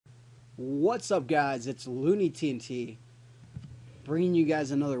What's up, guys? It's Looney TNT bringing you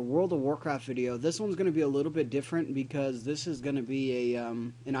guys another World of Warcraft video. This one's going to be a little bit different because this is going to be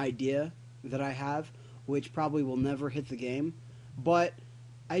an idea that I have, which probably will never hit the game. But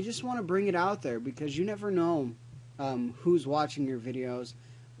I just want to bring it out there because you never know who's watching your videos,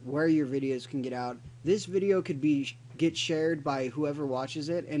 where your videos can get out. This video could get shared by whoever watches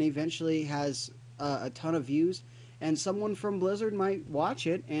it and eventually has a ton of views. And someone from Blizzard might watch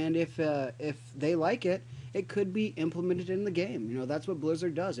it, and if they like it, it could be implemented in the game. You know, that's what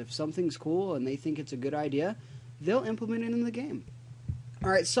Blizzard does. If something's cool and they think it's a good idea, they'll implement it in the game.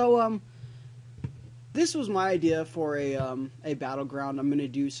 All right, so this was my idea for a Battleground. I'm gonna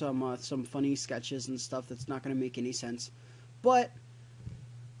do some funny sketches and stuff that's not gonna make any sense, but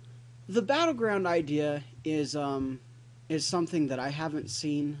the Battleground idea is something that I haven't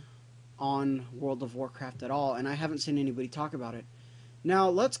seen on World of Warcraft at all, and I haven't seen anybody talk about it. Now,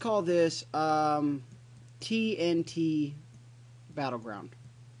 let's call this TNT Battleground.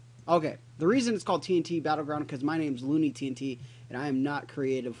 Okay, the reason it's called TNT Battleground because my name's Looney TNT, and I am not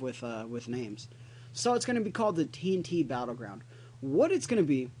creative with names. So it's going to be called the TNT Battleground. What it's going to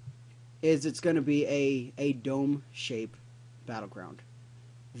be is it's going to be a dome-shaped battleground.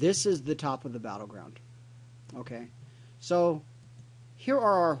 This is the top of the battleground. Okay, so here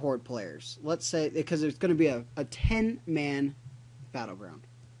are our Horde players. Let's say, because it's going to be a 10-man battleground.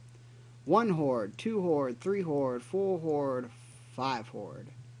 1 Horde, 2 Horde, 3 Horde, 4 Horde, 5 Horde.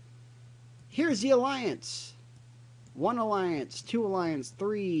 Here's the Alliance. 1 Alliance, 2 Alliance,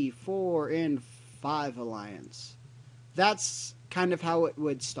 3, 4, and 5 Alliance. That's kind of how it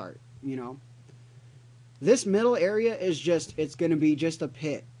would start, you know. This middle area is just, it's going to be just a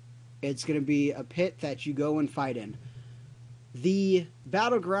pit. It's going to be a pit that you go and fight in. The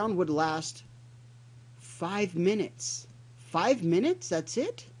battleground would last 5 minutes. 5 minutes? That's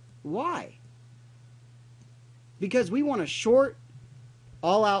it? Why? Because we want a short,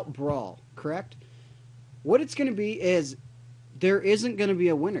 all-out brawl, correct? What it's going to be is there isn't going to be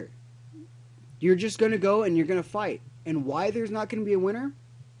a winner. You're just going to go and you're going to fight. And why there's not going to be a winner?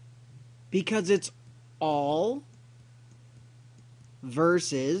 Because it's all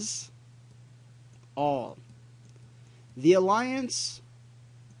versus all. The Alliance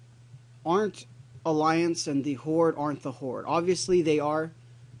aren't Alliance and the Horde aren't the Horde. Obviously they are,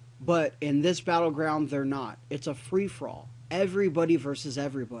 but in this battleground they're not. It's a free-for-all. Everybody versus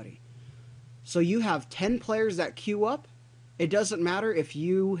everybody. So you have 10 players that queue up. It doesn't matter if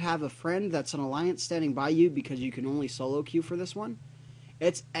you have a friend that's an Alliance standing by you because you can only solo queue for this one.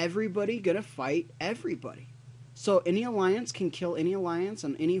 It's everybody gonna fight everybody. So any Alliance can kill any Alliance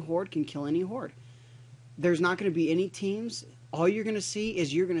and any Horde can kill any Horde. There's not going to be any teams. All you're going to see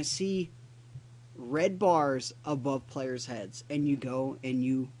is you're going to see red bars above players' heads, and you go and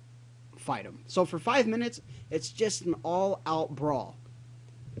you fight them. So for 5 minutes, it's just an all-out brawl.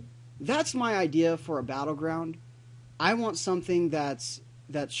 That's my idea for a battleground. I want something that's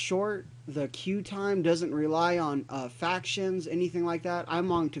short. The queue time doesn't rely on factions, anything like that.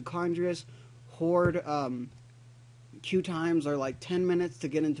 I'm on Tucandrius. Horde queue times are like 10 minutes to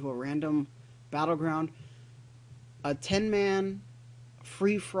get into a random battleground. A 10-man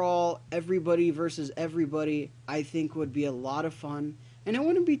free-for-all, everybody versus everybody, I think would be a lot of fun. And it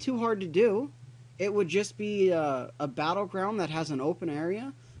wouldn't be too hard to do. It would just be a battleground that has an open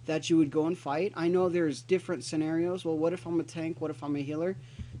area that you would go and fight. I know there's different scenarios. Well, what if I'm a tank? What if I'm a healer?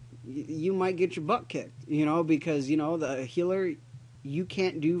 You might get your butt kicked, you know, because, you know, the healer, you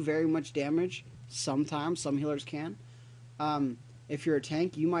can't do very much damage. Sometimes, some healers can. If you're a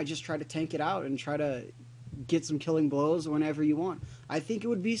tank, you might just try to tank it out and try to get some killing blows whenever you want. I think it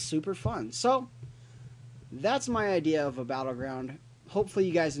would be super fun. So, that's my idea of a battleground. Hopefully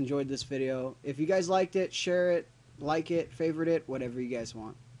you guys enjoyed this video. If you guys liked it, share it, like it, favorite it, whatever you guys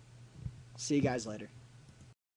want. See you guys later.